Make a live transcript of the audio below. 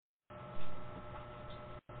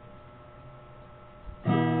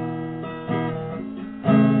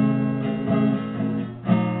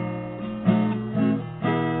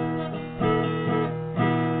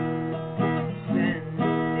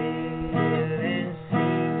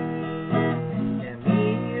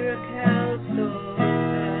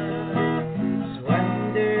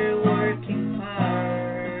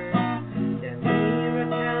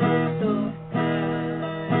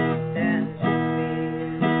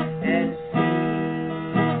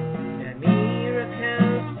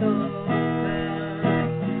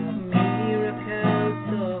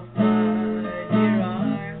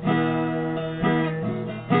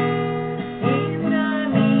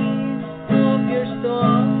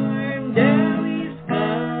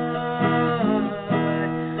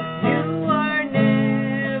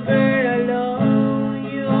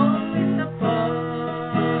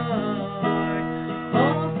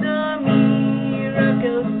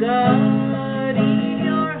God in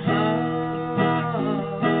your heart.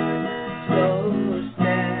 So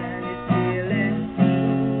stand still and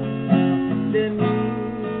see the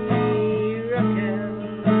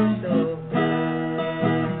miracles of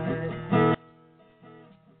God.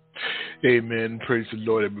 Amen. Praise the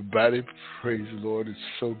Lord, everybody. Praise the Lord. It's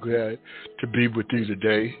so glad to be with you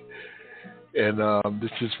today. And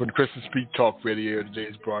this is when Christian Speak Talk Radio.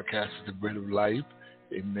 Today's broadcast is the Bread of Life.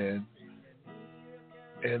 Amen.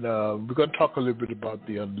 And we're going to talk a little bit about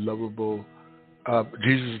the unlovable.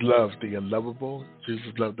 Jesus loves the unlovable.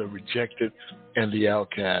 Jesus loves the rejected and the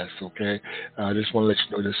outcast. Okay. I just want to let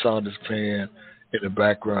you know the song that's playing in the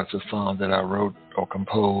background is a song that I wrote or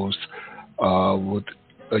composed with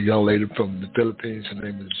a young lady from the Philippines. Her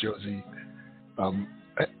name is Josie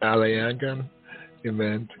Aliangan.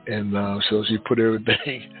 Amen. And so she put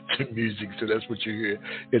everything to music. So that's what you hear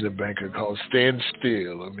in the background called Stand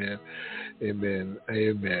Still. Amen. Amen.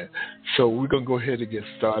 Amen. So we're going to go ahead and get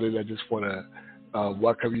started. I just want to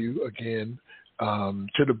welcome you again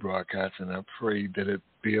to the broadcast, and I pray that it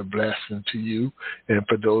be a blessing to you and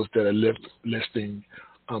for those that are listening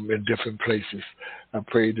in different places. I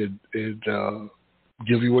pray that it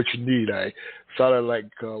give you what you need. I sort of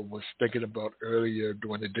was thinking about earlier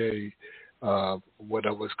during the day what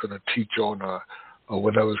I was going to teach on or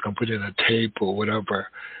what I was going to put in a tape or whatever.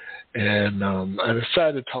 And I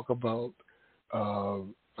decided to talk about, I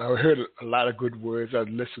heard a lot of good words. I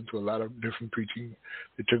listened to a lot of different preaching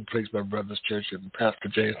that took place by Brothers Church and Pastor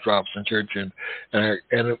James Robinson Church. And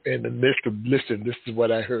in the midst of listening, this is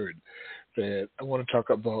what I heard. That I want to talk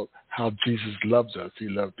about how Jesus loves us. He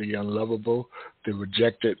loved the unlovable, the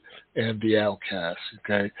rejected, and the outcast.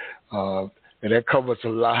 Okay, and that covers a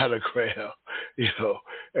lot of ground.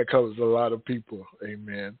 That covers a lot of people.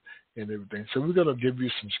 Amen, and everything. So we're going to give you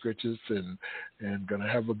some scriptures and going to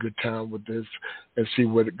have a good time with this and see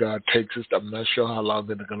where God takes us. I'm not sure how long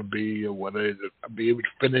it's going to be or whether I'll be able to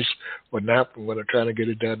finish or not. But we're trying to get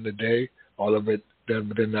it done today. All of it done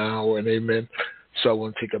within an hour. And amen. So I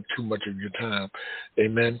won't take up too much of your time.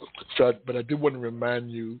 Amen. So, but I do want to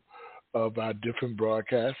remind you of our different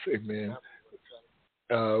broadcasts. Amen.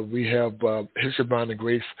 We have History Abounding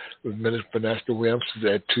Grace with Minister Vanessa Williams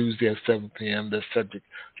at Tuesday at 7 p.m. That's subject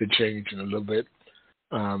to change in a little bit.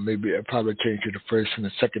 Maybe I'll probably change to the first and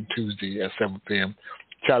the second Tuesday at 7 p.m.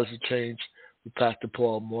 Challenge to Change with Pastor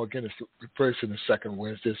Paul Morgan. It's the first and the second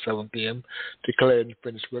Wednesday at 7 p.m. Declare and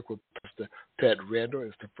Finish Work with Pastor Pat Randall.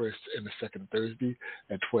 It's the first and the second Thursday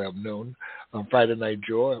at 12 noon. Friday Night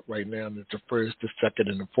Joy, right now, it's the first, the second,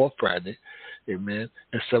 and the fourth Friday. Amen.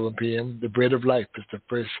 At 7 p.m. The Bread of Life is the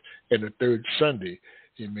first and the third Sunday.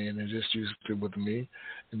 Amen. And just use it with me.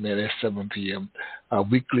 Amen. At 7 p.m.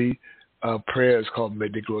 Weekly prayer is called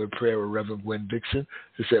Midday Glory Prayer with Reverend Gwen Dixon.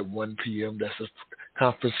 It's at 1 p.m. That's a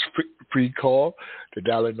conference free call. The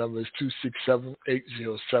dial number is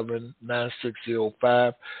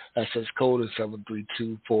 267-807-9605. Access code is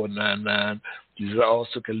 732-499. You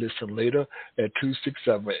also can listen later at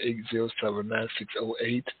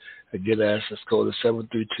 267-807-9608. Again, access code is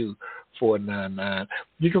 732-499.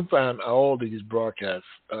 You can find all these broadcasts,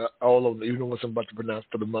 all of them, even the ones I'm about to pronounce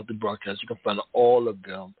for the monthly broadcast, you can find all of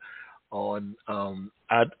them on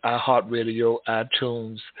iHeartRadio,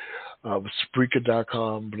 iTunes,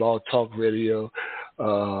 Spreaker.com, Blog Talk Radio,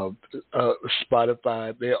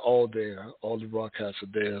 Spotify. They're all there. All the broadcasts are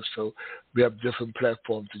there. So we have different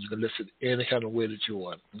platforms that you can listen any kind of way that you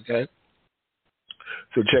want. Okay?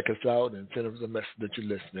 So check us out and send us a message that you're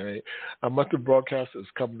listening. Right? Our monthly broadcast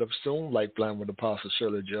is coming up soon, LifeLine with Apostle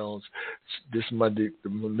Shirley Jones. This Monday,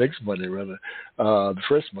 next Monday rather, the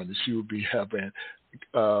first Monday, she will be having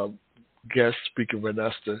guest speaker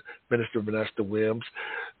Minister Vanessa Williams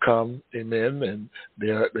come, amen, and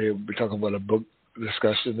they'll be talking about a book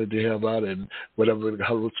discussion that they have out and whatever the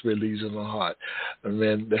Holy Spirit leaves in their heart.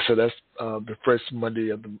 Amen. So that's the first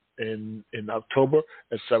Monday in October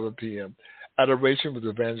at 7 p.m. Adoration with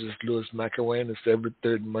Evangelist Louis McElwain is every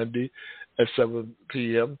third Monday at 7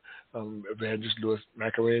 p.m. Evangelist Louis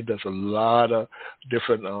McElwain does a lot of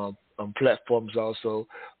different platforms also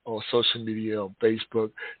on social media, on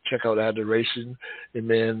Facebook. Check out Adoration.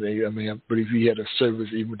 Amen. I believe he had a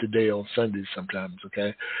service even today on Sundays sometimes,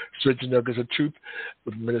 okay? Switching Nuggets of Truth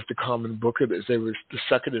with Minister Carmen Booker is every the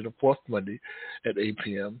second and the fourth Monday at 8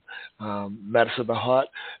 p.m. Matters of the Heart,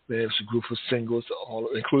 there's a group of singles, all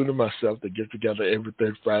including myself, that get together every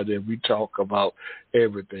third Friday, and we talk about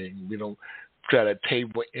everything. We don't try to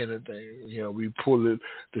table anything. We pull the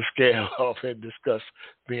scale off and discuss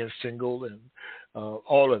being single and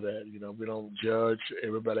all of that. We don't judge.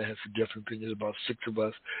 Everybody has a different opinion. About 6 of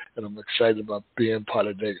us, and I'm excited about being part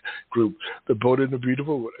of that group. The Bold and the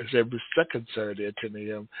Beautiful is every second Saturday at 10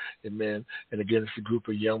 a.m. Amen. And again, it's a group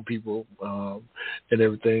of young people and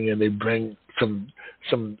everything, and they bring some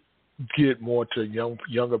get more to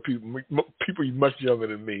younger people much younger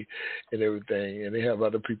than me and everything. And they have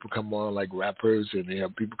other people come on like rappers, and they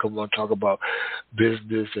have people come on talk about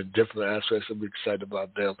business and different aspects. I'm excited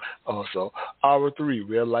about them also. Hour 3,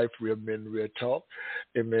 real life, real men, real talk.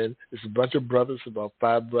 Amen. It's a bunch of brothers, about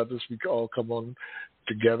 5 brothers. We all come on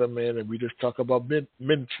together, man, and we just talk about men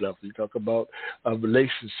stuff. We talk about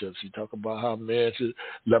relationships. We talk about how a man should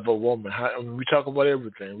love a woman. We talk about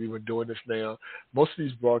everything. We've been doing this now. Most of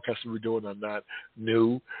these broadcasts we're doing are not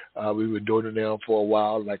new. We've been doing it now for a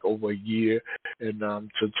while, like over a year. And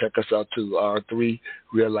so check us out too. R3,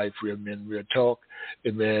 Real Life, Real Men, Real Talk.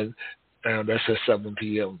 And then that's at 7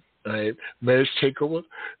 p.m. All right. Marriage Takeover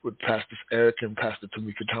with Pastors Eric and Pastor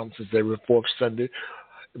Tamika Thompson every 4th Sunday.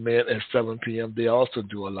 Man, at 7 p.m. They also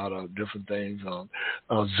do a lot of different things on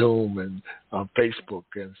Zoom and Facebook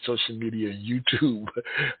and social media and YouTube.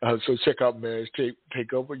 So check out Marriage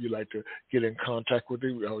Takeover. You like to get in contact with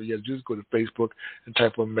it? Just go to Facebook and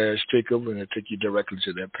type on Marriage Takeover, and it'll take you directly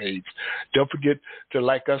to that page. Don't forget to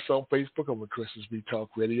like us on Facebook on When Christians Speak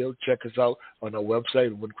Talk Radio. Check us out on our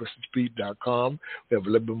website, whenchristianspeak.com. We have a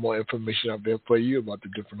little bit more information out there for you about the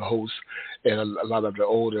different hosts, and a lot of the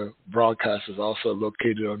older broadcasters also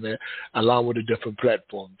located on there, along with the different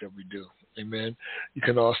platforms that we do. Amen. You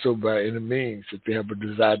can also, by any means, if you have a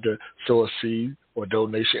desire to sow a seed or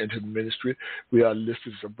donation into the ministry, we are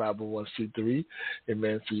listed as a 501c3.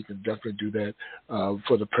 Amen. So you can definitely do that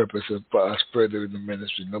for the purpose of us furthering the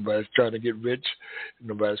ministry. Nobody's trying to get rich.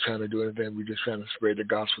 Nobody's trying to do anything. We're just trying to spread the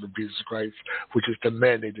gospel of Jesus Christ, which is the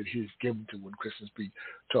mandate that He's given to When Christians Speak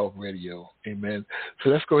Talk Radio. Amen. So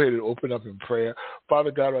let's go ahead and open up in prayer.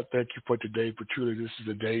 Father God, I thank you for today, for truly this is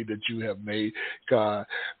a day that you have made. God,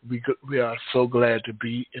 we are so glad to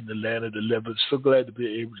be in the land of the living, so glad to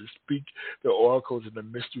be able to speak the oracles and the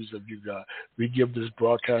mysteries of you, God. We give this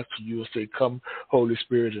broadcast to you and say, come, Holy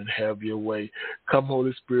Spirit, and have your way. Come,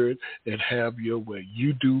 Holy Spirit, and have your way.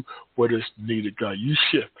 You do what is needed, God. You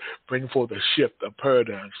shift, bring forth a shift, a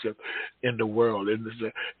paradigm shift in the world, in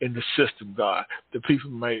the system, God. The people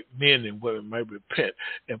men and women might repent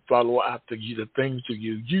and follow after you, the things that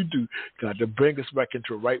you do, God, to bring us back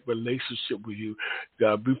into a right relationship with you.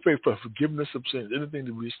 God, we pray for forgiveness of sins, anything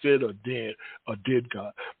that we said or did,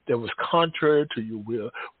 God, that was contrary to your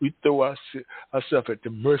will. We throw ourselves at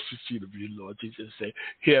the mercy seat of you, Lord Jesus, and say,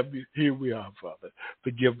 here we are, Father.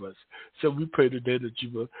 Forgive us. So we pray today that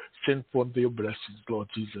you will send forth your blessings, Lord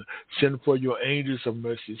Jesus. Send forth your angels of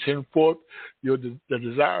mercy. Send forth the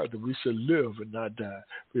desire that we should live and not die.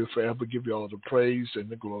 We will forever give you all the praise and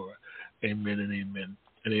the glory. Amen and amen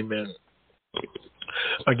and amen.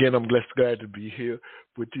 Again, I'm glad to be here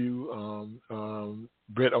with you,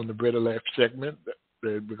 Brett, on the Bread of Life segment.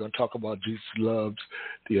 We're going to talk about Jesus loves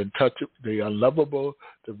the untouchable, the unlovable,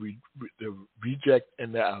 the reject,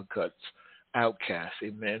 and the outcast.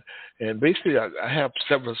 Amen. And basically, I have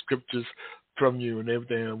several scriptures from you and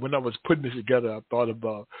everything. And when I was putting this together, I thought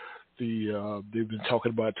about they've been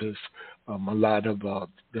talking about this a lot about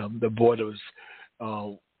the borders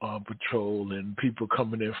patrol and people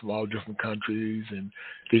coming in from all different countries, and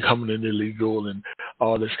they coming in illegal and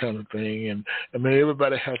all this kind of thing. And I mean,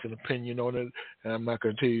 everybody has an opinion on it, and I'm not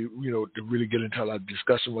going to tell you, to really get into a lot of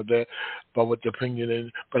discussion with that about what the opinion is.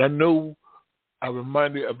 But I know I'm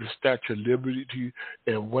reminded of the Statue of Liberty,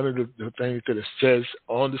 and one of the things that it says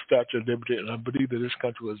on the Statue of Liberty, and I believe that this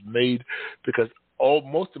country was made because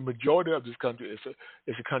the majority of this country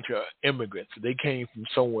is a country of immigrants. They came from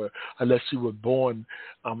somewhere, unless you were born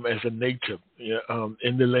as a native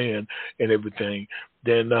in the land and everything.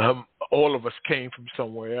 Then all of us came from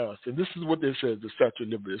somewhere else. And this is what it says, the Statue of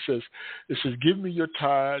Liberty. It says, give me your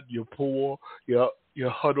tired, your poor, your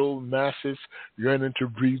huddled masses yearning to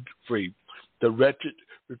breathe free. The wretched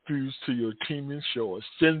refuse to your teeming shores.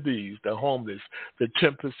 Send these, the homeless, the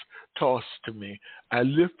tempest tossed to me. I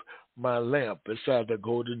lift my lamp beside the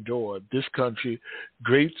golden door. This country,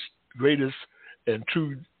 greatest and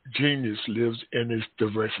true genius lives in its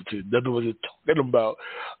diversity. In other words, it's talking about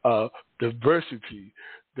diversity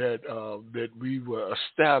that we were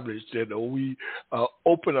established, that we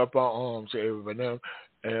open up our arms to everyone else.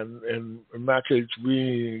 And in my case,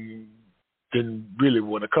 we didn't really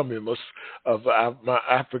want to come here. Most of my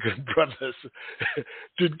African brothers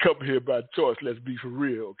didn't come here by choice. Let's be for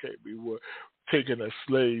real, okay? We were taken as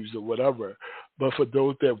slaves or whatever. But for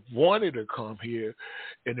those that wanted to come here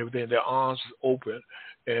and everything, their arms is open.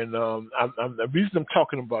 And the reason I'm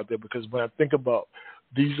talking about that because when I think about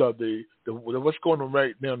these are the what's going on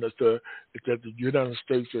right now is that the United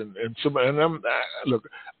States and look,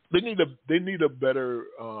 they need a better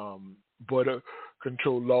border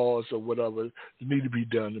control laws or whatever need to be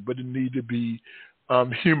done, but it need to be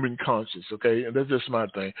human conscious, okay? And that's just my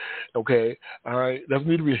thing, okay? All right, that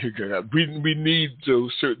need to be here. We need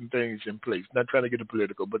those certain things in place. Not trying to get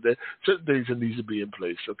political, but there's certain things that needs to be in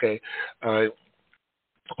place, okay? All right.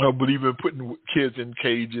 I don't believe in putting kids in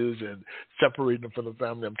cages and separating them from the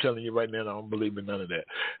family. I'm telling you right now, I don't believe in none of that.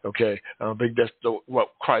 Okay, I don't think that's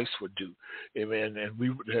what Christ would do. Amen. And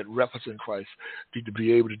we had reference in Christ to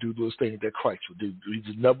be able to do those things that Christ would do. He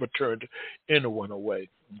just never turned anyone away.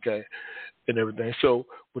 Okay, and everything. So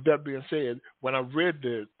with that being said, when I read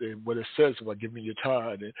what it says about giving your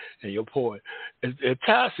tithe and your poor, it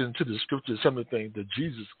ties into the scripture some of the things that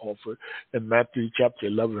Jesus offered in Matthew chapter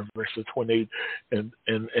 11, verses 28 and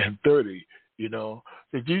 30. You know,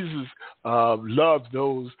 that Jesus loved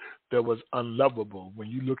those that was unlovable. When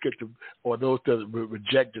you look at or those that were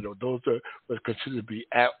rejected, or those that were considered to be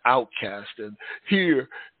outcast. And here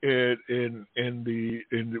in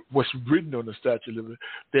what's written on the Statue of Liberty,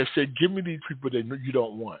 they said, "Give me these people that you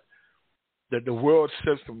don't want, that the world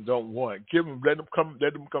system don't want. Give them, let them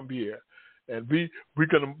come here." And we're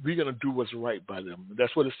gonna do what's right by them.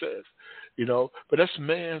 That's what it says, you know. But that's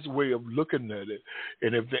man's way of looking at it.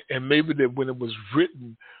 And maybe that when it was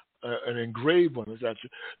written and engraved on it,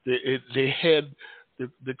 they had the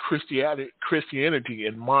Christianity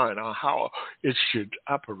in mind on how it should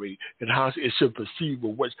operate and how it should perceive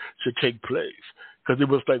or what should take place. Because it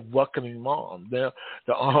was like welcoming mom. Now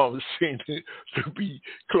the arms seem to be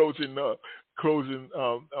closing on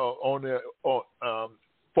their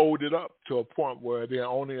folded up to a point where they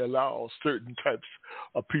only allow certain types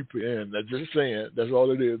of people in. I'm just saying, that's all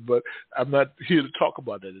it is. But I'm not here to talk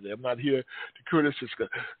about that today. I'm not here to criticize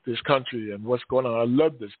this country and what's going on. I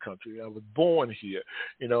love this country. I was born here.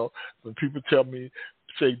 You know, when people tell me,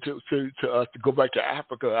 say to us to go back to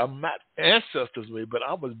Africa, I'm not ancestors way, but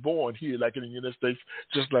I was born here, like in the United States,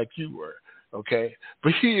 just like you were. Okay,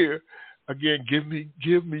 but here. Again, give me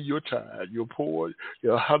your tithe, your poor,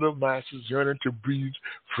 your hundred masters yearning to breathe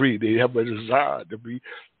free. They have a desire to breathe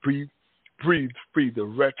free. The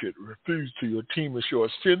wretched refuse to your team ashore.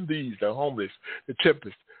 Send these, the homeless, the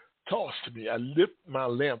tempest. Toss to me. I lift my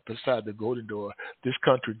lamp beside the golden door. This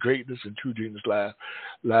country, greatness and true genius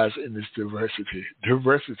lies in this diversity.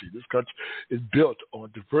 Diversity. This country is built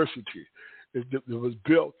on diversity. It was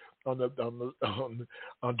built on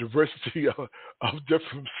diversity of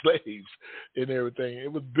different slaves and everything.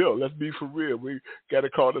 It was built. Let's be for real. We got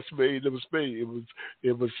to call the spade. It was spade. It was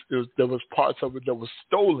there was parts of it that was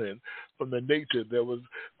stolen from the nature. That was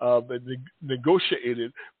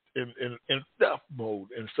negotiated in theft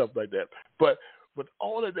mode and stuff like that. But with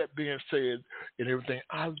all of that being said and everything,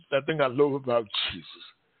 I think I love about Jesus.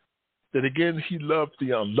 That again, he loved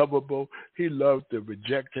the unlovable, he loved the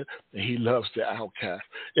rejected, and he loves the outcast.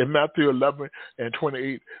 In Matthew 11 and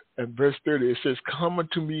 28 and verse 30, it says, "Come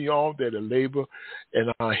unto me all that are labor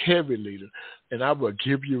and are heavy laden, and I will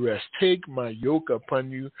give you rest. Take my yoke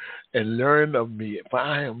upon you and learn of me, for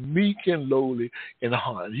I am meek and lowly in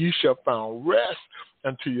heart. You shall find rest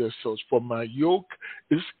unto your souls. For my yoke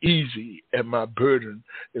is easy and my burden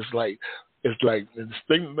is light." It's like the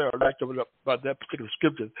thing that I liked about that particular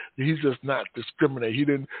scripture, he does not discriminate. He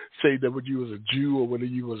didn't say that whether you was a Jew or whether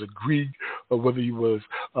you was a Greek or whether you was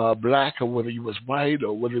black or whether you was white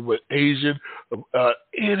or whether you was Asian,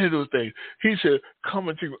 any of those things. He said, "Come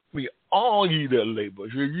unto me, all ye that labor."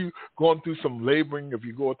 If you going through some laboring, if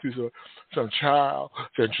you're going through some trial,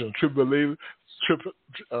 some tribulation,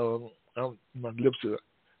 my lips are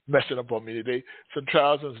messing up on me today, some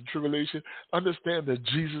trials and some tribulation, understand that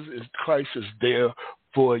Christ is there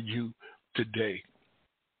for you today.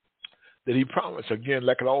 That he promised, again,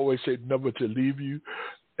 like I always say, never to leave you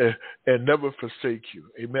and never forsake you.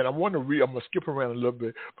 Amen. I want to read, I'm going to skip around a little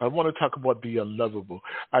bit, but I want to talk about the unlovable.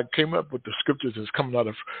 I came up with the scriptures that's coming out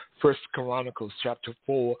of 1 Chronicles chapter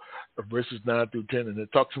 4, verses 9 through 10, and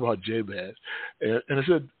it talks about Jabez. And it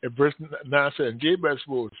said, in verse 9 said, "And Jabez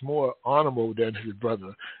was more honorable than his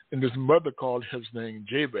brother, and his mother called his name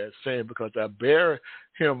Jabez, saying, because I bear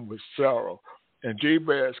him with sorrow. And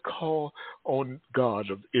Jabez called on God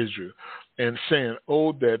of Israel, and saying,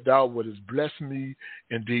 Oh, that thou wouldest bless me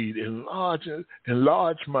indeed, enlarge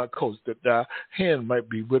my coast, that thy hand might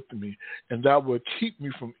be with me, and thou would keep me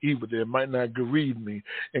from evil, that it might not grieve me.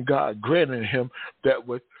 And God granted him that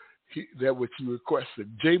what that which he requested.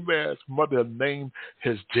 Jabez's mother named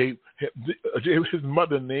his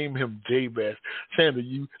mother named him Jabez, saying to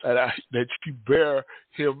you that she bear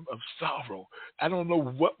him of sorrow. I don't know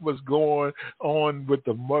what was going on with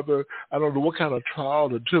the mother. I don't know what kind of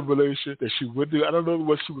trial or tribulation that she went through. I don't know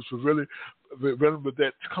what she was really, but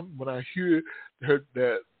that when I hear her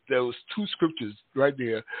that. There was two scriptures right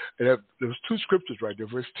there. And there was two scriptures right there,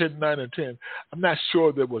 verse 10, 9, and 10. I'm not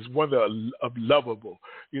sure there was one of lovable.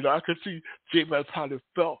 I could see Jabez probably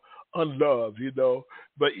felt unloved,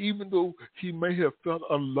 But even though he may have felt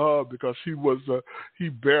unloved because she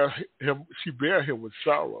bare him with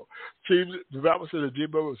sorrow. See, the Bible says that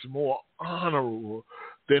Jabez was more honorable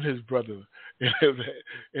than his brother.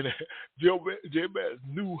 And Jabez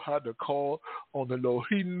knew how to call on the Lord.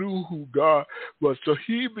 He knew who God was. So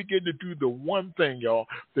he began to do the one thing, y'all,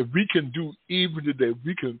 that we can do even today.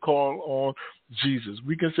 We can call on Jesus.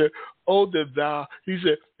 We can say, oh, that thou, he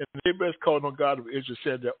said, and Jabez called on God of Israel,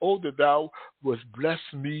 said that, oh, that thou wouldst bless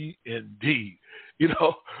me indeed.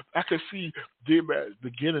 I could see Jabez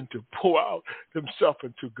beginning to pour out himself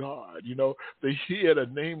into God. That he had a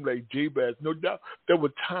name like Jabez. No doubt there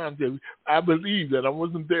were times that I believe that I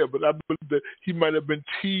wasn't there, but I believe that he might have been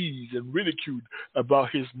teased and ridiculed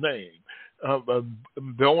about his name.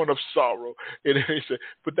 Born of sorrow. And he said,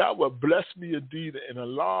 but thou wilt bless me indeed and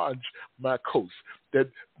enlarge my coast, that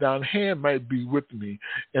thine hand might be with me,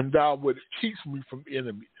 and thou would keep me from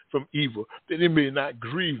evil, that it may not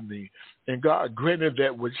grieve me. And God granted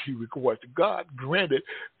that which he requested. God granted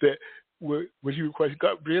that what he requested.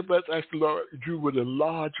 God asked the Lord, you would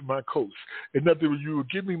enlarge my coast. In other words, you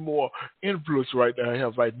would give me more influence right now I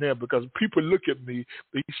have right now, because people look at me,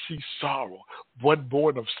 they see sorrow, one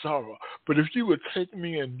born of sorrow. But if you would take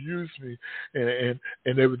me and use me and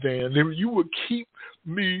everything, and then you would keep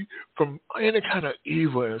me from any kind of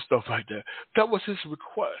evil and stuff like that. That was his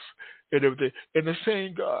request and everything. And the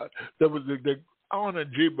same God that was the honor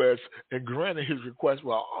Jabez and granted his request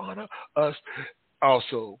will honor us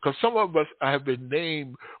also, because some of us have been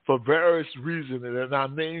named for various reasons, and our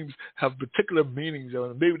names have particular meanings.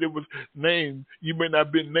 Maybe there was named, you may not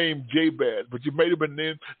have been named Jabez, but you may have been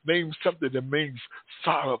named something that means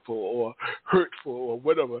sorrowful or hurtful or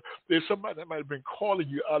whatever. There's somebody that might have been calling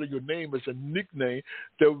you out of your name as a nickname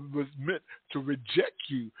that was meant to reject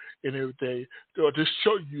you and everything, or to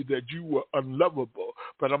show you that you were unlovable.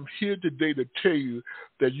 But I'm here today to tell you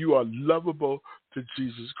that you are lovable to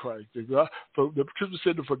Jesus Christ. The scripture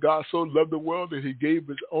said that for God so loved the world that he gave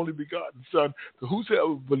his only begotten Son, that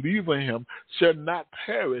whosoever believes in him shall not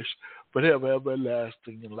perish, but have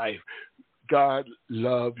everlasting life. God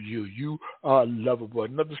love you. You are lovable.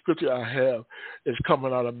 Another scripture I have is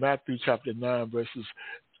coming out of Matthew chapter 9, verses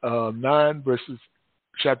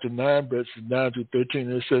chapter 9, verses 9 to 13.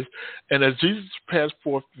 And it says, and as Jesus passed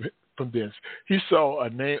forth from thence, he saw a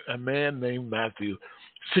man named Matthew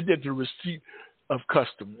sitting at the receipt of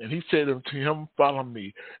custom. And he said unto him, follow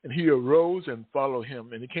me. And he arose and followed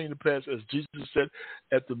him. And it came to pass, as Jesus sat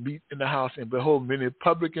at the meat in the house, and behold, many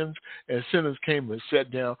publicans and sinners came and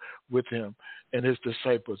sat down with him and his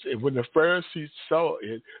disciples. And when the Pharisees saw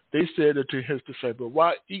it, they said unto his disciples,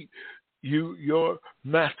 why eat you your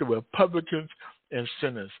master with publicans and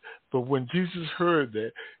sinners? But when Jesus heard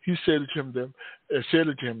that, he said unto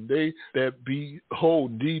him, they that be whole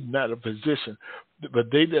need not a physician,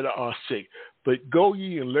 but they that are sick. But go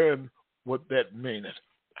ye and learn what that meaneth.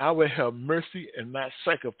 I will have mercy and not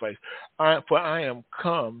sacrifice. For I am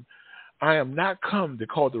not come to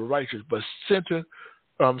call the righteous, but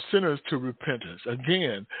sinners to repentance.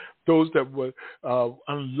 Again, those that were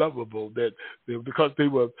unlovable, because they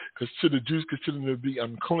were Jews considered to be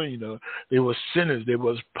unclean. They were sinners. They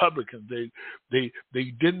were publicans. They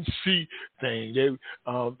didn't see things.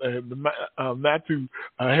 Matthew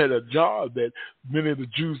had a job that many of the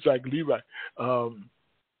Jews like Levi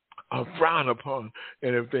frowned upon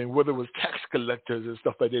and everything, whether it was tax collectors and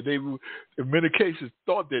stuff like that. They, in many cases,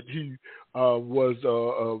 thought that he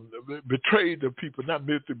betrayed the people, not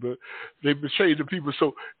military, but they betrayed the people.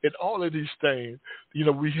 So in all of these things,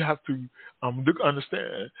 we have to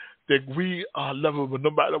understand that we are lovable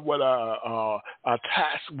no matter what our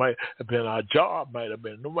task might have been, our job might have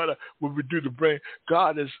been, no matter what we do to bring.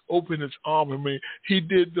 God has opened his arm. I mean, he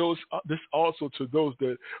did this also to those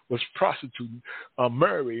that was prostituting,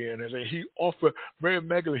 Mary, and he offered Mary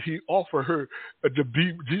Magdalene. He offered her to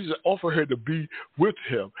be. Jesus offered her to be with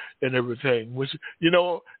him and everything, which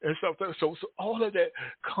and stuff. So all of that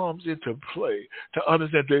comes into play to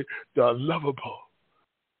understand that they are lovable.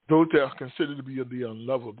 Those that are considered to be the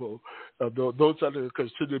unlovable, those that are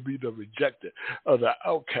considered to be the rejected, or the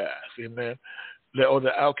outcast, amen, or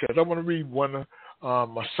the outcast. I want to read one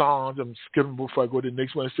my Psalms. I'm skipping before I go to the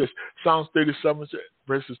next one. It says Psalms 37,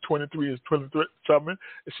 verses 23 and 27.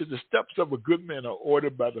 It says, the steps of a good man are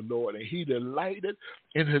ordered by the Lord, and he delighted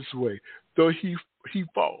in his way. Though he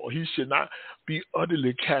fall, he should not be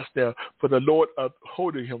utterly cast down, for the Lord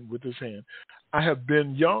upholding him with his hand. I have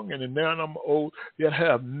been young, and now I'm old, yet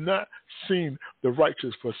have not seen the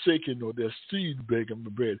righteous forsaken, nor their seed begging for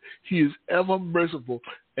bread. He is ever merciful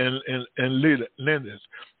and lendeth,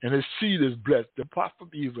 and his seed is blessed. Depart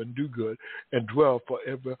from evil and do good, and dwell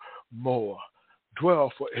forevermore.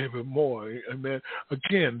 Dwell forevermore. Amen.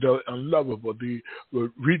 Again, the unlovable, the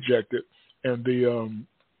rejected, and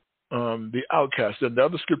the outcast. And the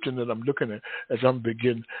other scripture that I'm looking at as I'm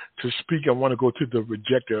beginning to speak, I want to go to the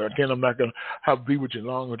rejecter. Again, I'm not going to be with you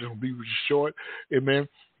long, I'm just going to be with you short. Amen.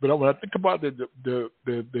 But when I think about the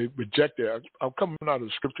rejecter, I'm coming out of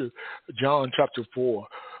the scripture, John chapter 4,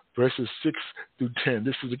 verses 6 through 10.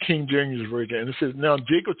 This is the King James Version. And it says, now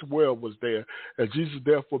Jacob's well was there, as Jesus,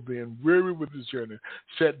 therefore, being weary with his journey,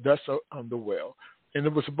 sat thus on the well. And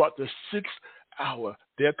it was about the 6th hour.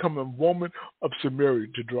 There come a woman of Samaria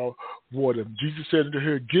to draw water. Jesus said unto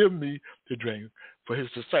her, give me to drink. For his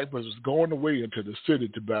disciples was going away into the city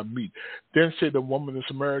to buy meat. Then said the woman of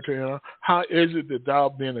Samaria to him, how is it that thou,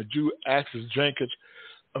 being a Jew, askest drinkest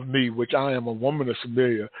of me, which I am a woman of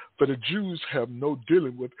Samaria? For the Jews have no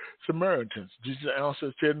dealing with Samaritans. Jesus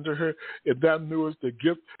answered, said unto her, if thou knewest the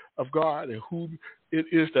gift of God, and who it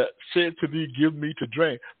is that said to thee, give me to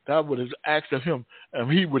drink, thou would have asked of him, and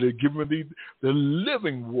he would have given thee the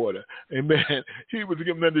living water. Amen. He would have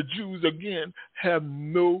given them. The Jews, again, have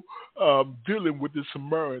no dealing with the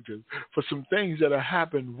Samaritans for some things that have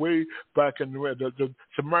happened way back in the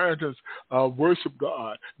Samaritans worship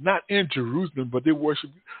God, not in Jerusalem, but they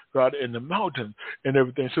worship God in the mountains and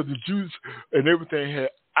everything. So the Jews and everything had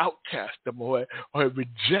outcast them or had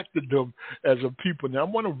rejected them as a people. Now I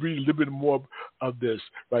want to read a little bit more of this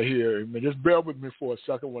right here. Amen. Just bear with me for a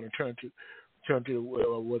second. I want to turn to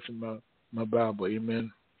what's in my Bible.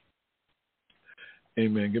 Amen.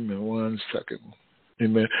 Amen. Give me 1 second.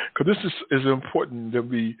 Amen. Because this is important that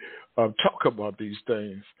we talk about these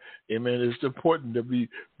things. Amen. It's important that we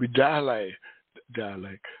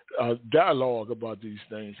dialogue about these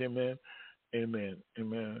things. Amen. Amen.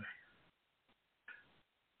 Amen.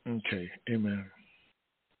 Okay, amen.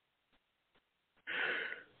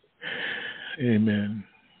 Amen.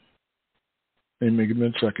 Amen. Give me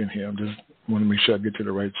a second here. I just want to make sure I get to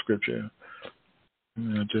the right scripture.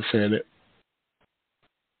 I just had it.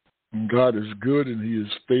 And God is good and he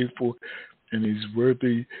is faithful and he's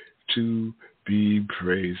worthy to be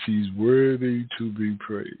praised. He's worthy to be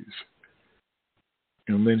praised.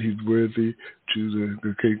 And then he's worthy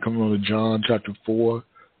come on to John chapter 4.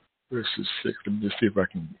 Verses 6. Let me just see if I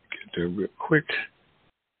can get there real quick.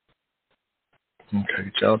 Okay,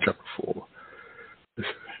 John chapter 4.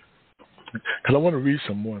 Because I want to read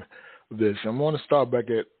some more of this. I want to start back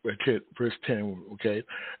at verse 10, okay?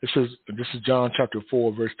 It says, this is John chapter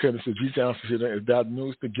 4, verse 10. It says, Jesus answered, if thou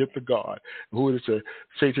knewest the gift of God, who would have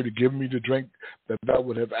said to thee, give me to drink, that thou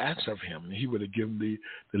would have asked of him, and he would have given thee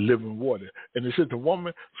the living water. And it says, the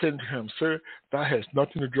woman said to him, sir, thou hast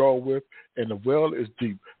nothing to draw with, and the well is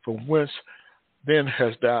deep. From whence then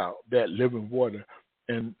hast thou that living water?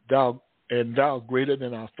 And thou greater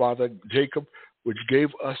than our father Jacob, which gave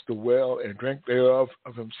us the well and drank thereof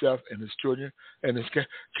of himself and his children and his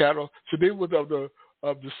cattle. So they was of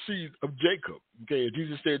the seed of Jacob. Okay, and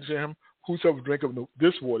Jesus said to him, whosoever drink of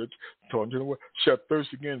this water, talking to the word, shall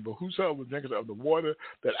thirst again. But whosoever drinketh of the water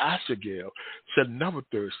that I shall give shall never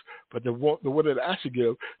thirst. But the water that I shall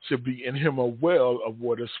give shall be in him a well of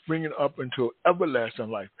water springing up into everlasting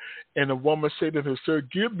life. And the woman said to him, sir,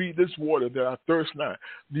 give me this water that I thirst not,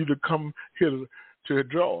 neither come hither to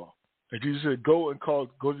draw. And Jesus said, go and call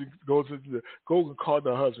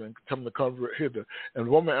the husband, come to come hither. And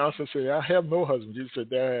the woman answered and said, I have no husband. Jesus said,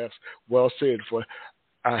 thou hast well said, for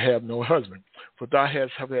I have no husband. For thou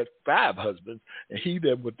hast had 5 husbands, and he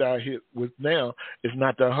that thou with now is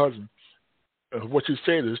not thy husband. What you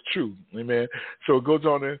said is true. Amen. So it goes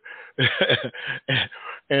on there,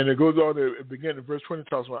 and it goes on there, beginning in verse 20,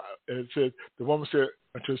 talks about, and it says, the woman said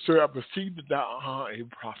unto sir, I perceive that thou art a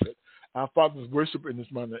prophet. Our fathers worship in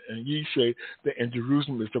this mountain, and ye say that in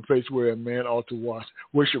Jerusalem is the place where a man ought to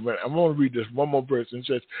worship. I'm going to read this one more verse. And it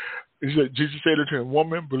says, Jesus said unto him,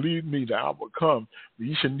 woman, believe me that I will come, but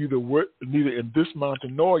ye shall neither in this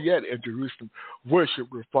mountain nor yet in Jerusalem worship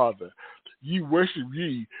your Father. Ye worship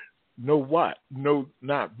ye know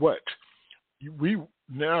not what. We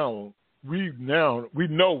know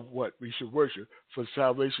what we should worship, for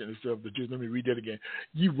salvation is of the Jews. Let me read that again.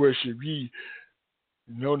 Ye worship ye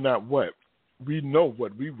know not what. we know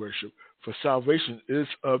what we worship, for salvation is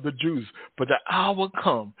of the Jews. But the hour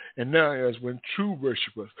come, and now is when true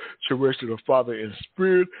worshipers shall worship the Father in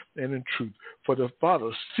spirit and in truth. For the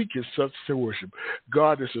Father seeketh such to worship.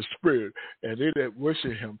 God is a spirit, and they that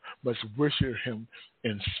worship him must worship him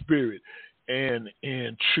in spirit and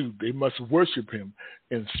in truth. They must worship him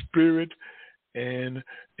in spirit and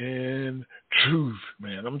in truth,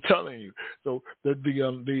 man. I'm telling you. So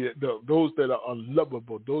those that are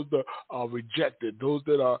unlovable, those that are rejected, those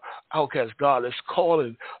that are outcasts, God is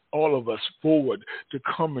calling all of us forward to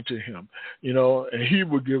come into him, and he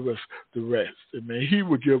will give us the rest. Amen. He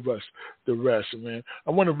will give us the rest, man.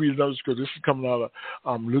 I want to read another scripture. This is coming out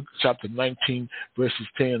of Luke chapter 19, verses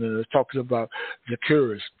 10, and it's talking about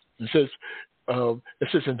Zacchaeus. It says,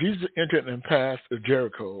 and Jesus entered and passed through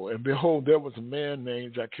Jericho, and behold, there was a man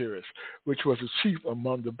named Zacchaeus, which was a chief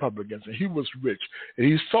among the publicans, and he was rich, and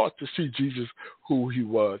he sought to see Jesus, who he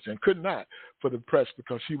was, and could not for the press,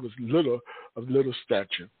 because he was of little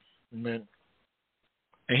stature. Amen.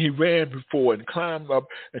 And he ran before and climbed up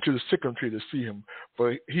into the sycamore tree to see him,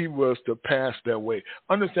 for he was to pass that way.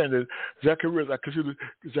 Understand that Zacchaeus, I consider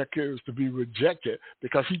Zacchaeus to be rejected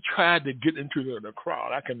because he tried to get into the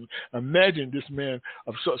crowd. I can imagine this man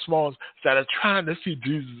of so small stature trying to see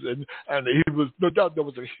Jesus, and he was, no doubt there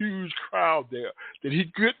was a huge crowd there that he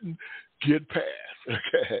couldn't get past.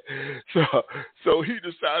 Okay, so he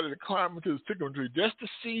decided to climb into the sycamore tree just to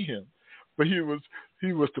see him. But he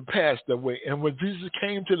was to pass that way. And when Jesus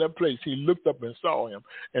came to that place, he looked up and saw him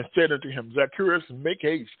and said unto him, Zacchaeus, make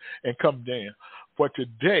haste and come down, for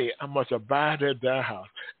today I must abide at thy house.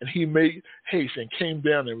 And he made haste and came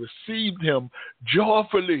down and received him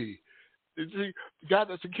joyfully. You see, God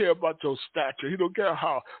doesn't care about your stature. He don't care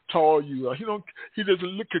how tall you are. He doesn't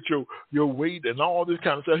look at your weight and all this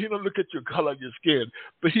kind of stuff. He don't look at your color of your skin.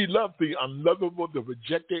 But he loved the unlovable, the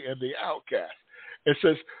rejected, and the outcast. It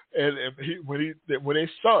says, when they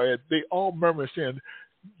saw it, they all murmured, saying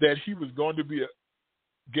that he was going to be a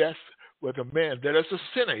guest with a man that is a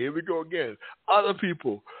sinner. Here we go again. Other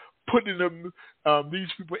people putting them, these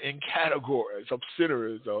people in categories of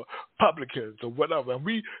sinners or publicans or whatever. And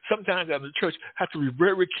we sometimes in the church have to be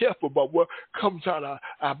very careful about what comes out of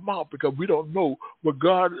our mouth, because we don't know what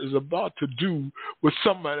God is about to do with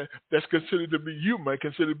somebody that's considered to be, you might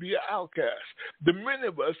consider to be an outcast. The many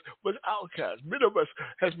of us was outcasts. Many of us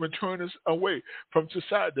has been turned us away from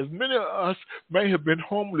society. Many of us may have been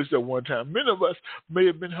homeless at one time. Many of us may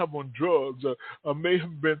have been on drugs or may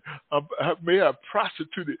have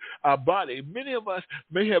prostituted our body. Many of us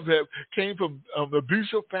may have came from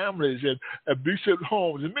abusive families and abusive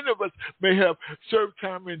homes, and many of us may have served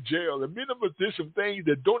time in jail, and many of us did some things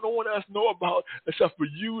that don't no one else know about except for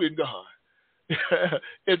you and God.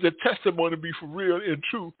 It's a testimony to be for real and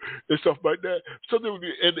true and stuff like that. So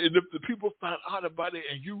and if the people find out about it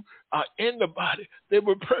and you are in the body, they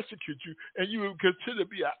will persecute you, and you will consider to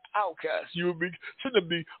be an outcast. You will be considered to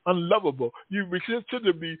be unlovable. You will be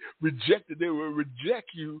considered to be rejected. They will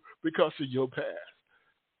reject you because of your past.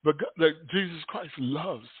 But God, Jesus Christ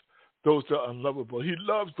loves those that are unlovable. He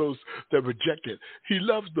loves those that are rejected. He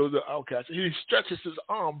loves those that are outcasts. He stretches his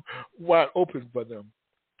arm wide open for them.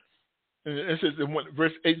 And it says,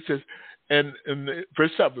 verse 8 says, and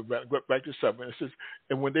verse 7, back to 7, it says,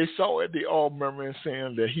 and when they saw it, they all murmured,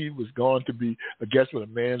 saying that he was going to be a guest with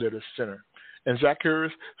a man that is sinner. And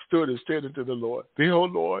Zacchaeus stood and said unto the Lord,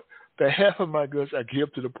 behold, Lord, the half of my goods I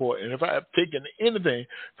give to the poor, and if I have taken anything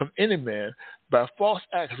from any man by false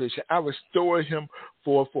accusation, I restore him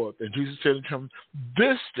fourfold. And Jesus said unto him,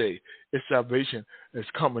 this day is salvation is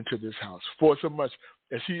coming to this house, for so much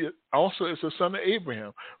as he also is the son of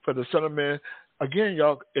Abraham. For the Son of Man, again,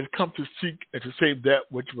 y'all, is come to seek and to save that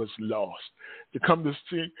which was lost. To come to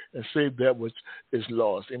seek and save that which is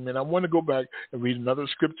lost. Amen. I want to go back and read another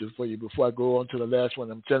scripture for you before I go on to the last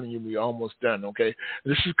one. I'm telling you, we're almost done, okay?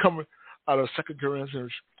 This is coming out of 2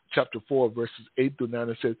 Corinthians chapter 4, verses 8 through 9.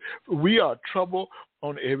 It says, we are troubled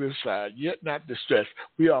on every side, yet not distressed.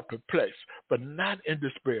 We are perplexed, but not in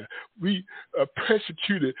despair. We are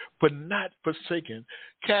persecuted, but not forsaken.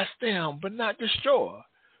 Cast down, but not destroyed.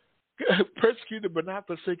 Persecuted, but not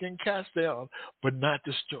forsaken. Cast down, but not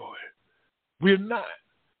destroyed. We're not.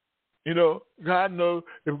 You know, God knows,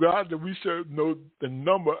 if God that we serve knows the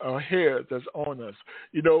number of hairs that's on us.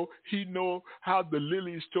 You know, he knows how the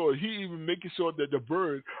lilies store. He even making sure that the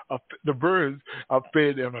birds are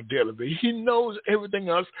fed on a daily basis. He knows everything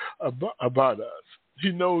else about us.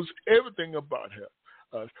 He knows everything about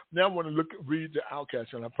us. Now I want to read the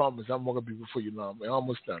Outcast, and I promise I'm not going to be before you long. We're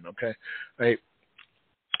almost done, okay? All right.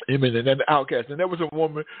 Amen. And then the Outcast. And there was a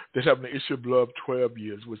woman that had an issue of blood 12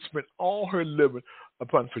 years, which spent all her living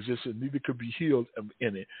upon physician, neither could be healed of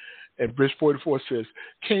any. And verse 44 says,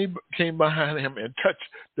 came behind him and touched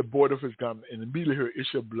the border of his garment, and immediately her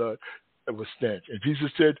issue of blood was stench. And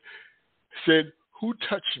Jesus said, who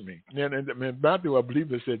touched me? And Matthew, I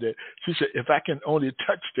believe, it said that. She said, if I can only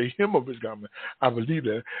touch the hem of his garment, I believe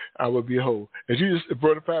that I will be whole. And Jesus,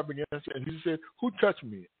 verse 5 began, and Jesus said, who touched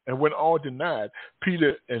me? And when all denied,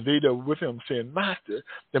 Peter and they that were with him, saying, Master,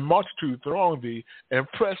 the multitude thronged thee and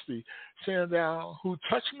pressed thee, saying, thou who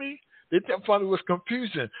touched me? They thought it was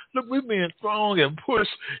confusing. Look, we're being thrown and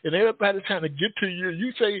pushed, and everybody trying to get to you.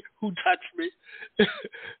 You say, who touched me?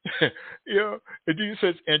 And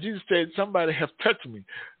Jesus said, somebody have touched me.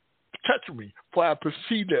 Touch me, for I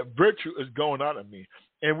perceive that virtue is going out of me.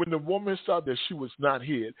 And when the woman saw that she was not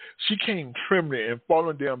hid, she came trembling and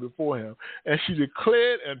falling down before him, and she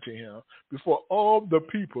declared unto him before all the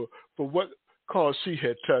people for what cause she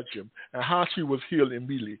had touched him, and how she was healed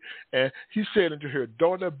immediately. And he said unto her,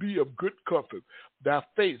 daughter, be of good comfort. Thy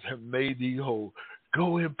faith hath made thee whole.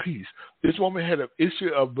 Go in peace. This woman had an issue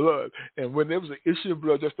of blood, and when there was an issue of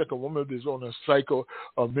blood, just like a woman that's on a cycle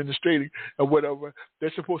of menstruating or whatever,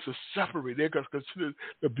 they're supposed to separate. They're considered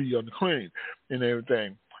to be unclean and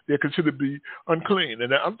everything. They're considered to be unclean.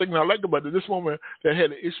 And I'm thinking, I like about it. This woman that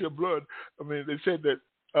had an issue of blood, I mean, they said that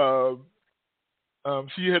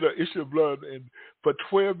she had an issue of blood for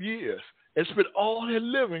 12 years and spent all her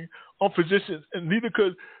living on physicians, and neither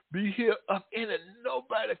could be healed of any.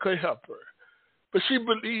 Nobody could help her. But she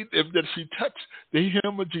believed that she touched the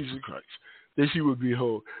hem of Jesus Christ, that she would be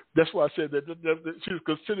whole. That's why I said that she was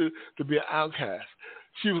considered to be an outcast.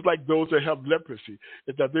 She was like those that have leprosy,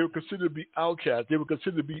 that they were considered to be outcasts. They were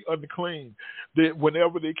considered to be unclean.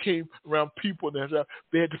 Whenever they came around people, they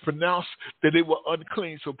had to pronounce that they were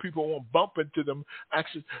unclean so people won't bump into them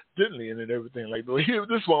accidentally and everything like that. Here,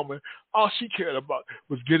 this woman, all she cared about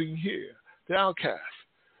was getting here. The outcast.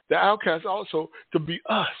 The outcast also to be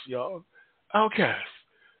us, y'all. Outcasts.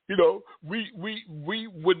 We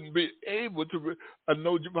wouldn't be able to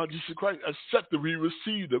know about Jesus Christ except that we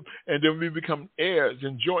receive them, and then we become heirs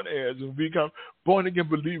and joint heirs, and we become born again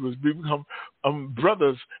believers. We become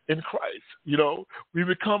brothers in Christ. We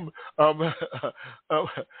become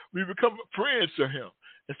friends to Him.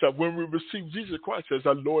 And so when we receive Jesus Christ as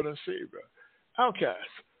our Lord and Savior, outcasts.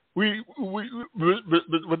 We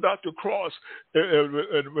without the cross,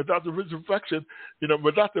 without the resurrection,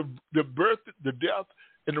 without the birth, the death,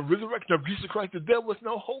 and the resurrection of Jesus Christ, there was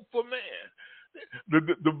no hope for man.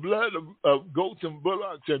 The blood of goats and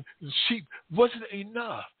bullocks and sheep wasn't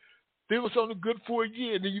enough. They was only good for a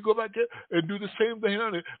year, and then you go back there and do the same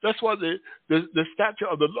thing. That's why the statute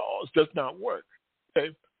of the laws does not work.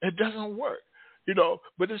 Okay? It doesn't work.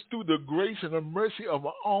 But it's through the grace and the mercy of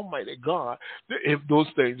our Almighty God that if those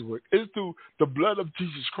things work. It's through the blood of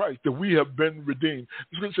Jesus Christ that we have been redeemed.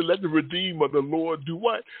 The scripture, let the redeemed of the Lord do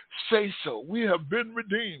what? Say so. We have been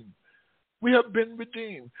redeemed. We have been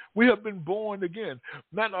redeemed. We have been born again,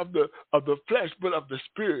 not of the flesh, but of the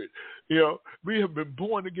Spirit. We have been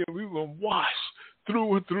born again. We've been washed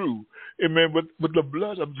through and through. Amen. With the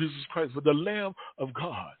blood of Jesus Christ, with the Lamb of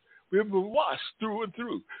God. We have been washed through and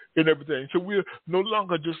through and everything. So we're no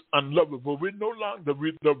longer just unlovable. We're no longer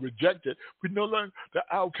the rejected. We're no longer the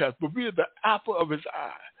outcast, but we are the apple of His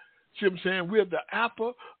eye. See what I'm saying? We're the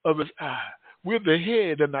apple of His eye. We're the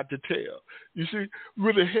head and not the tail. You see,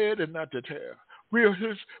 we're the head and not the tail. We are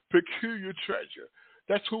His peculiar treasure.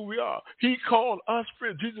 That's who we are. He called us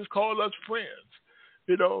friends. Jesus called us friends.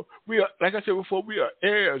 We are, like I said before, we are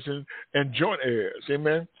heirs and joint heirs.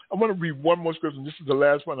 Amen. I want to read one more scripture. This is the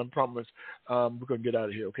last one, I promise. We're going to get out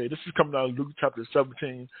of here, okay? This is coming out of Luke chapter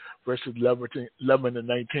 17, verses 11 and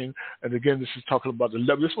 19. And again, this is talking about the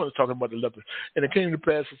leper. This one is talking about the leper. And it came to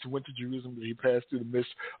pass as he went to Jerusalem that he passed through the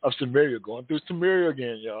midst of Samaria, going through Samaria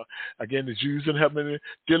again, y'all. Again, the Jews didn't have any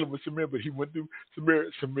dealing with Samaria, but he went through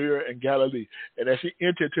Samaria and Galilee. And as he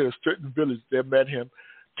entered to a certain village, there met him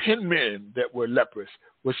 10 men that were lepers,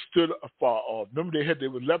 which stood afar off. Remember, they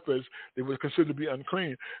were lepers. They were considered to be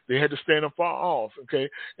unclean. They had to stand afar off, okay?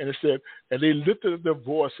 And it said, and they lifted up their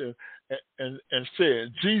voice and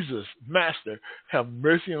said, Jesus, Master, have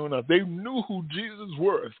mercy on us. They knew who Jesus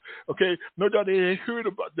was, okay? No doubt they had heard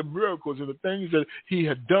about the miracles and the things that He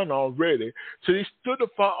had done already. So they stood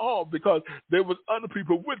afar off because there was other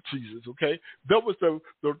people with Jesus, okay? That was the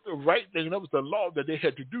right thing. That was the law that they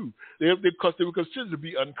had to do because they were considered to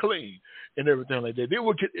be unclean and everything like that. They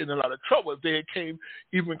would get in a lot of trouble if they had came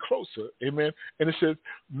even closer, amen? And it says,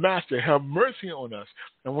 Master, have mercy on us.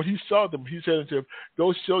 And when He saw them, He said unto them,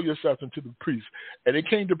 go show yourself unto the priest. And it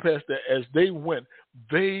came to pass that as they went,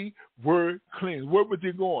 they were clean. Where were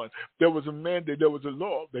they going? There was a mandate, there was a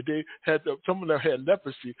law that they had to, someone that had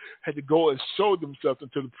leprosy had to go and show themselves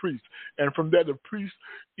unto the priest. And from there, the priest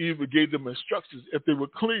either gave them instructions. If they were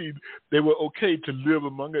clean, they were okay to live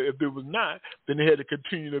among it. If they were not, then they had to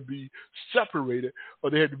continue to be separated, or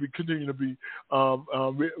they had to be continue to be,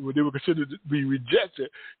 they were considered to be rejected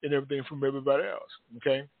and everything from everybody else.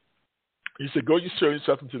 Okay? He said, go you show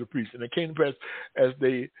yourself unto the priest. And it came to pass as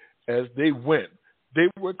they went. They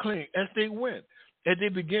were clean as they went. And they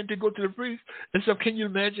began to go to the priest. And so can you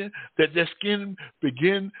imagine that their skin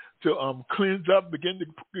began to cleanse up, begin to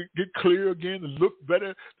get clear again and look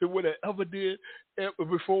better than what it ever did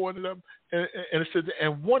before one of them? And it says,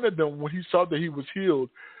 and one of them, when he saw that he was healed,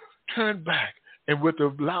 turned back and with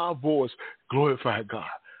a loud voice glorified God.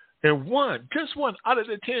 And one, just one out of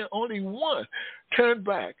the 10, only one turned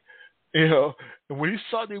back. And when he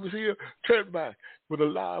saw that he was here, turned back with a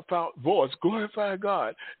loud voice, glorified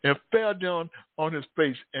God, and fell down on his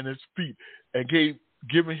face and his feet and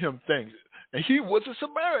giving him thanks. And he was a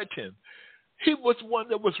Samaritan. He was one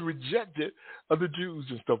that was rejected of the Jews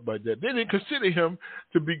and stuff like that. They didn't consider him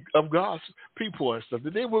to be of God's people and stuff.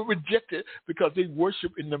 They were rejected because they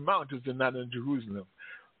worshiped in the mountains and not in Jerusalem.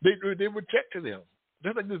 They rejected him.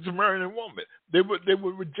 Just like the Samaritan woman. They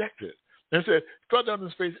were rejected. And said, fell down on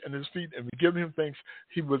his face and his feet, and we give him thanks.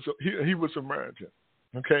 He was Samaritan.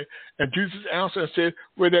 Okay? And Jesus answered and said,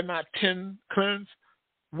 were there not 10 cleansed?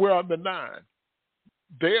 Where are the 9?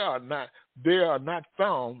 They are not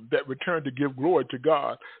found that return to give glory to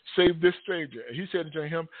God, save this stranger. And he said unto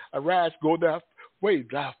him, arise, go thy way,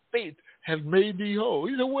 thy faith has made thee whole.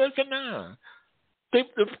 He said, where's the 9?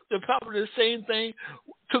 The probably the same thing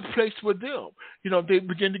took place with them. They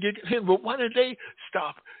began to get him, but why did they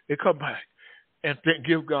stop and come back and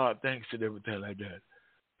give God thanks and everything like that?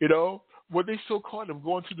 Were they so caught of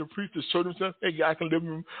going to the priest to show themselves, hey, I can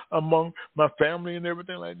live among my family and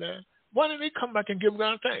everything like that? Why didn't they come back and give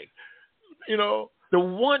God thanks? The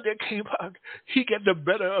one that came back, he got the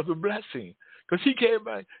better of the blessing because he came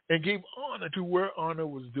back and gave honor to where honor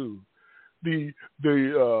was due. The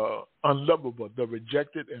unlovable, the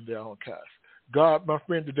rejected, and the outcast. God, my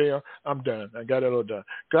friend, today I'm done. I got it all done.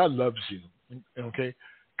 God loves you. Okay?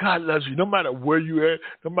 God loves you no matter where you're at,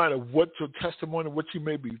 no matter what your testimony, what you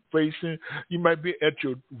may be facing. You might be at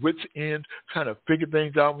your wit's end trying to figure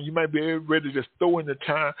things out. You might be ready to just throw in the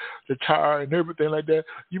tire and everything like that.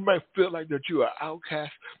 You might feel like that you are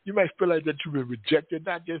outcast. You might feel like that you've been rejected,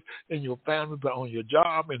 not just in your family, but on your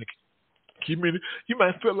job and the community. You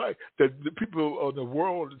might feel like that the people of the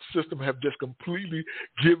world system have just completely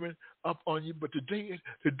given up on you. But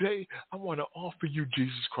today, I want to offer you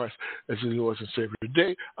Jesus Christ as your Lord and Savior.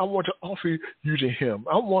 Today, I want to offer you to Him.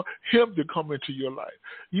 I want Him to come into your life.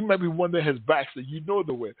 You might be one that has backslid. You know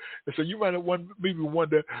the way. And so you might have maybe one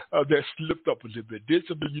that slipped up a little bit, did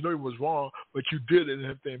something you know it was wrong, but you did it and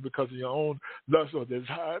everything because of your own lust or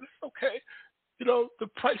desire. It's okay. The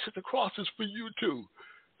price of the cross is for you too.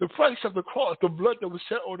 The price of the cross, the blood that was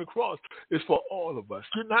shed on the cross is for all of us.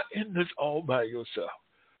 You're not in this all by yourself.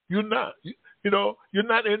 You're not. You're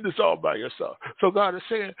not in this all by yourself. So God is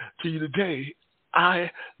saying to you today, I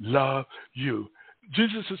love you.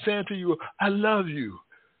 Jesus is saying to you, I love you.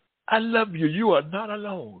 I love you. You are not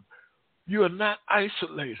alone. You are not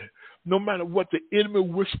isolated. No matter what the enemy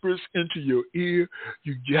whispers into your ear,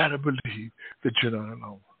 you got to believe that you're not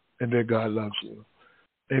alone and that God loves you.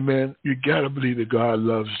 Amen. You got to believe that God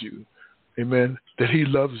loves you. Amen. That He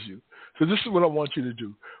loves you. So this is what I want you to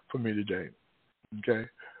do for me today. Okay.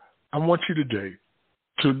 I want you today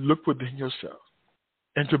to look within yourself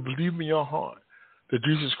and to believe in your heart that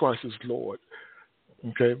Jesus Christ is Lord.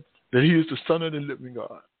 Okay. That He is the Son of the living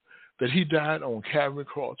God. That He died on Calvary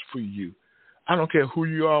cross for you. I don't care who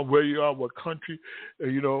you are, where you are, what country,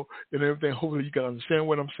 and everything. Hopefully you can understand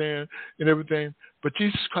what I'm saying and everything. But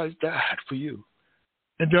Jesus Christ died for you.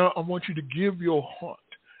 And now I want you to give your heart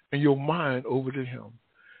and your mind over to Him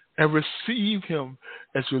and receive Him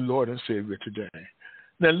as your Lord and Savior today.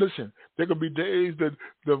 Now listen, there could be days that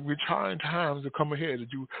the trying times that come ahead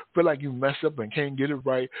that you feel like you mess up and can't get it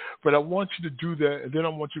right. But I want you to do that, and then I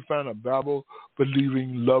want you to find a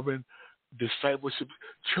Bible-believing, loving, discipleship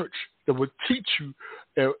church that will teach you,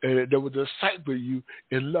 that will disciple you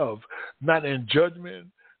in love, not in judgment,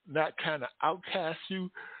 not kind of outcast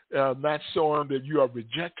you, not showing that you are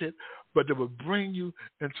rejected, but that will bring you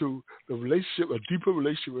into the relationship, a deeper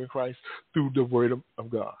relationship with Christ through the Word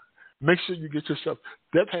of God. Make sure you get yourself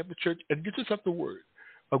that type of church and get yourself the Word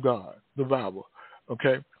of God, the Bible,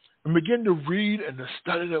 okay? And begin to read and to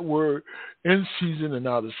study that Word in season and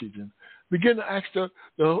out of season. Begin to ask the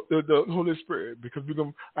Holy Spirit, because we're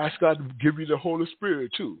going to ask God to give you the Holy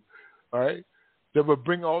Spirit too. All right? That will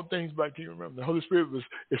bring all things back to you. Remember, the Holy Spirit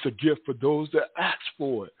it's a gift for those that ask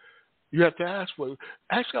for it. You have to ask for it.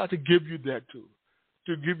 Ask God to give you that too,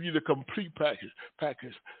 to give you the complete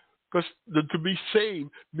package. Because to be saved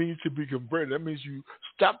means to be converted. That means you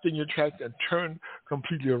stopped in your tracks and turned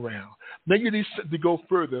completely around. Then you need to go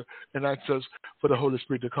further and ask us for the Holy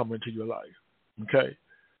Spirit to come into your life. Okay?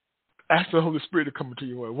 Ask the Holy Spirit to come into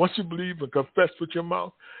your life. Once you believe and confess with your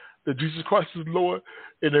mouth that Jesus Christ is Lord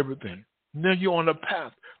and everything, now you're on a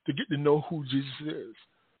path to get to know who Jesus is,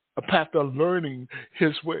 a path of learning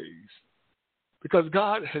his ways. Because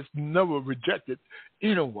God has never rejected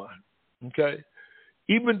anyone, okay?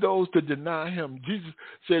 Even those that deny him. Jesus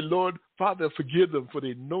said, Lord, Father, forgive them, for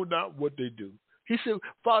they know not what they do. He said,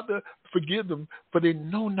 Father, forgive them, for they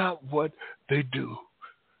know not what they do.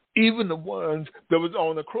 Even the ones that was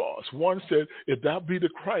on the cross. One said, if thou be the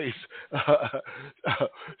Christ,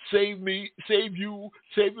 save me, save you,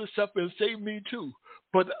 save yourself, and save me too.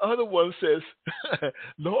 But the other one says,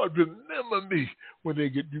 Lord, remember me when you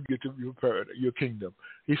get to your paradise, your kingdom.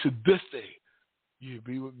 He said, this day you'll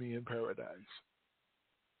be with me in paradise.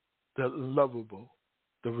 The unlovable,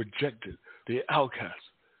 the rejected, the outcast.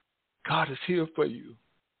 God is here for you.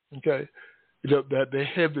 Okay? The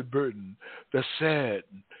heavy burden, the sad,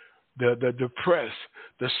 the depressed,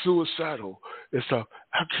 the suicidal. I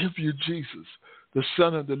give you Jesus, the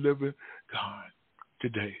Son of the living God,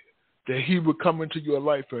 today. That he would come into your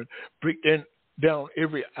life and break down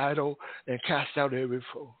every idol and cast out every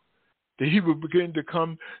foe. That he would begin to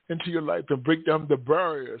come into your life and break down the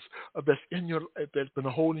barriers that's in your life that's been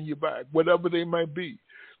holding you back, whatever they might be.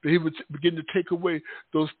 That he would begin to take away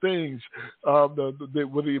those things,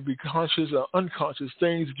 whether it be conscious or unconscious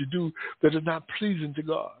things that you do that are not pleasing to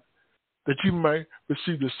God, that you might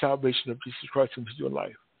receive the salvation of Jesus Christ into your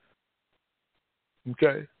life.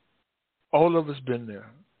 Okay? All of us been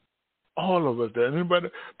there. All of us. Anybody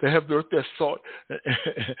that have their thought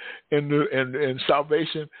and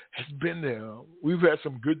salvation has been there. We've had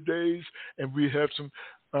some good days and we have some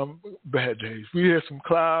bad days. We had some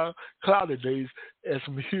cloudy days and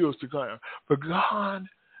some hills to climb. But God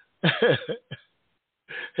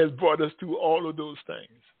has brought us through all of those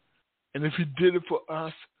things. And if he did it for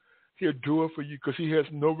us, he'll do it for you, because he has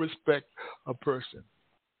no respect of person.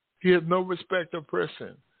 He has no respect of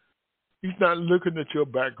person. He's not looking at your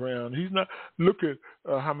background. He's not looking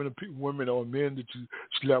at how many women or men that you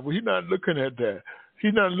slept with. He's not looking at that.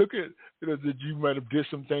 He's not looking at that you might have did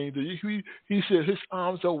some things. He said his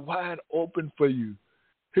arms are wide open for you.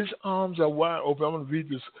 His arms are wide open. I'm going to read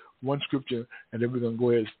this one scripture, and then we're going to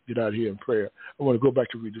go ahead and get out of here in prayer. I want to go back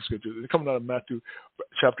to read the scripture. It's coming out of Matthew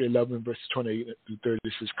chapter 11, verses 28 through 30.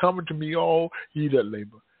 It says, come unto me all ye that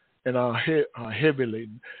labor and are heavy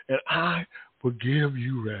laden, and I will give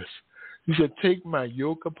you rest. He said, take my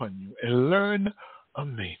yoke upon you and learn of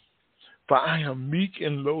me. For I am meek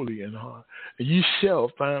and lowly in heart, and ye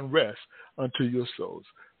shall find rest unto your souls.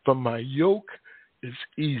 For my yoke is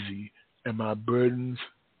easy and my burdens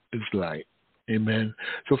is light. Amen.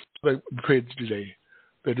 So I pray today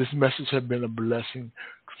that this message has been a blessing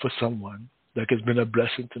for someone, like it's been a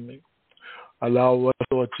blessing to me. Allow us,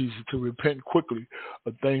 Lord Jesus, to repent quickly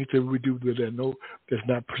of things that we do that I know that's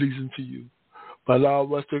not pleasing to you. But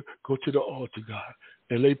allow us to go to the altar, God,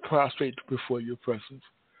 and lay prostrate before your presence.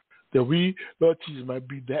 That we, Lord Jesus, might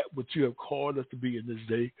be that what you have called us to be in this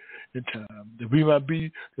day and time. That we might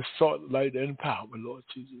be the salt, light, and power, Lord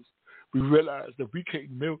Jesus. We realize that we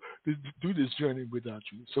can't do this journey without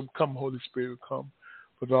you. So come, Holy Spirit, come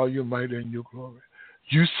with all your might and your glory.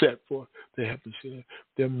 You set forth the heavens here.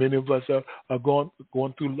 There are many of us are going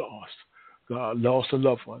through loss. God, loss of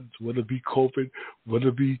loved ones, whether it be COVID, whether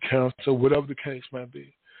it be cancer, whatever the case might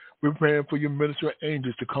be. We're praying for your ministering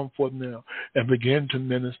angels to come forth now and begin to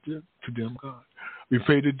minister to them, God. We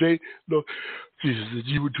pray today, Lord Jesus, that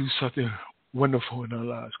you would do something wonderful in our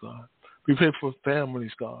lives, God. We pray for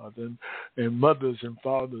families, God, and mothers and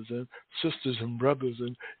fathers and sisters and brothers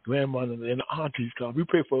and grandmothers and aunties, God. We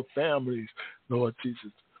pray for families, Lord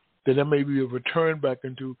Jesus, that there may be a return back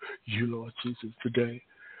into you, Lord Jesus, today.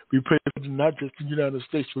 We pray for not just the United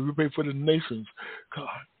States, but we pray for the nations, God,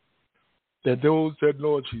 that those that,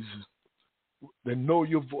 Lord Jesus, that know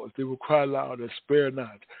your voice, they will cry loud and spare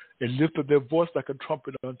not, and lift up their voice like a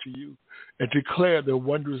trumpet unto you, and declare the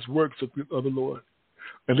wondrous works of the Lord.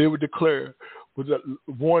 And they would declare with the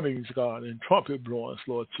warnings, God, and trumpet blowings,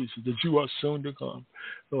 Lord Jesus, that you are soon to come,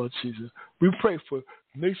 Lord Jesus. We pray for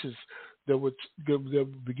nations that would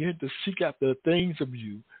begin to seek after the things of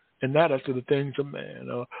you and not after the things of man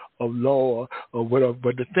or of law or whatever,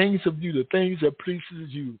 but the things of you, the things that pleases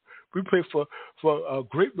you. We pray for a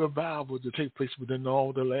great revival to take place within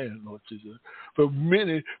all the land, Lord Jesus, for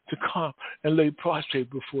many to come and lay prostrate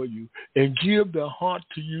before you and give their heart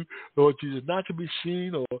to you, Lord Jesus, not to be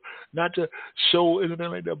seen or not to show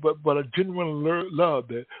anything like that, but a genuine love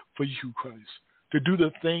that for you, Christ, to do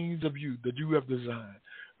the things of you that you have designed.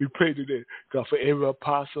 We pray today, God, for every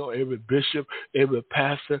apostle, every bishop, every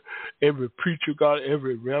pastor, every preacher, God,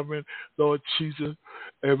 every reverend, Lord Jesus,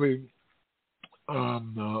 every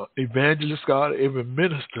evangelist, God, every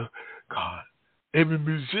minister, God, every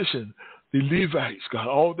musician, the Levites, God,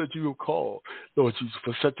 all that you have called, Lord Jesus,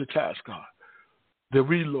 for such a task, God, that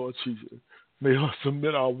we, Lord Jesus, may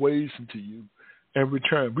submit our ways unto you and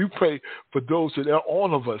return. We pray for those that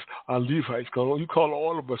all of us are Levites, God. You call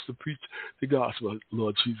all of us to preach the gospel,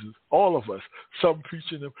 Lord Jesus. All of us. Some preach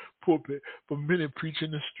in the pulpit, but many preach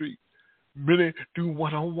in the street. Many do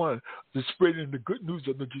one-on-one, to spreading the good news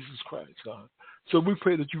of the Jesus Christ, God. So we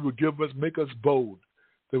pray that you will make us bold,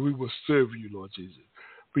 that we will serve you, Lord Jesus.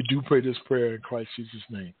 We do pray this prayer in Christ Jesus'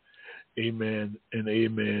 name. Amen and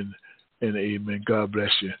amen and amen. God bless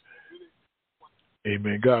you.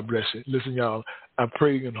 Amen. God bless you. Listen, y'all, I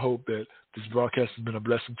pray and hope that this broadcast has been a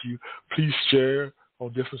blessing to you. Please share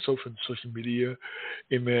on different social media.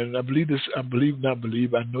 Amen. I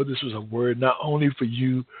know this was a word not only for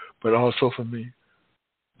you, but also for me.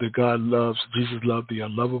 That God loves, Jesus loved the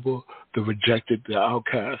unlovable, the rejected, the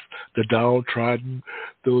outcast, the downtrodden,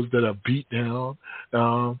 those that are beat down,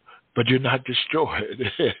 but you're not destroyed.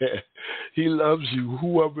 He loves you,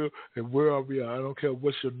 whoever and wherever you are. I don't care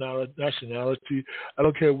what's your nationality. I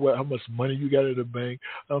don't care how much money you got in the bank.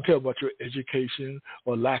 I don't care about your education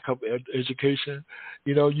or lack of education.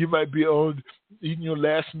 You know, you might be eating your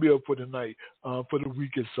last meal for the night, for the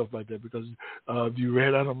week and stuff like that because you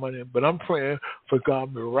ran out of money. But I'm praying for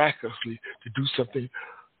God miraculously to do something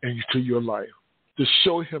into your life, to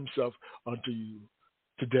show himself unto you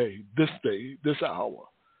today, this day, this hour.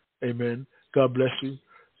 Amen. God bless you.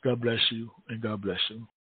 God bless you. And God bless you.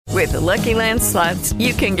 With the Lucky Land Slots,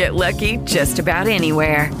 you can get lucky just about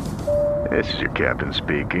anywhere. This is your captain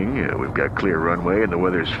speaking. We've got clear runway and the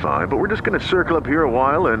weather's fine, but we're just going to circle up here a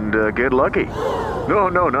while and get lucky.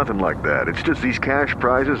 No, nothing like that. It's just these cash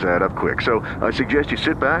prizes add up quick. So I suggest you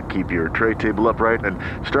sit back, keep your tray table upright, and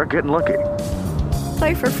start getting lucky.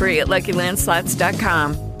 Play for free at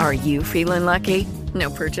LuckyLandSlots.com. Are you feeling lucky? No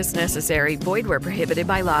purchase necessary. Void where prohibited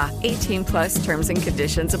by law. 18+ terms and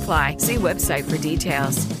conditions apply. See website for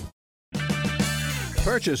details.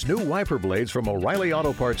 Purchase new wiper blades from O'Reilly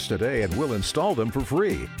Auto Parts today and we'll install them for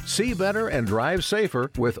free. See better and drive safer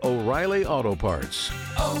with O'Reilly Auto Parts.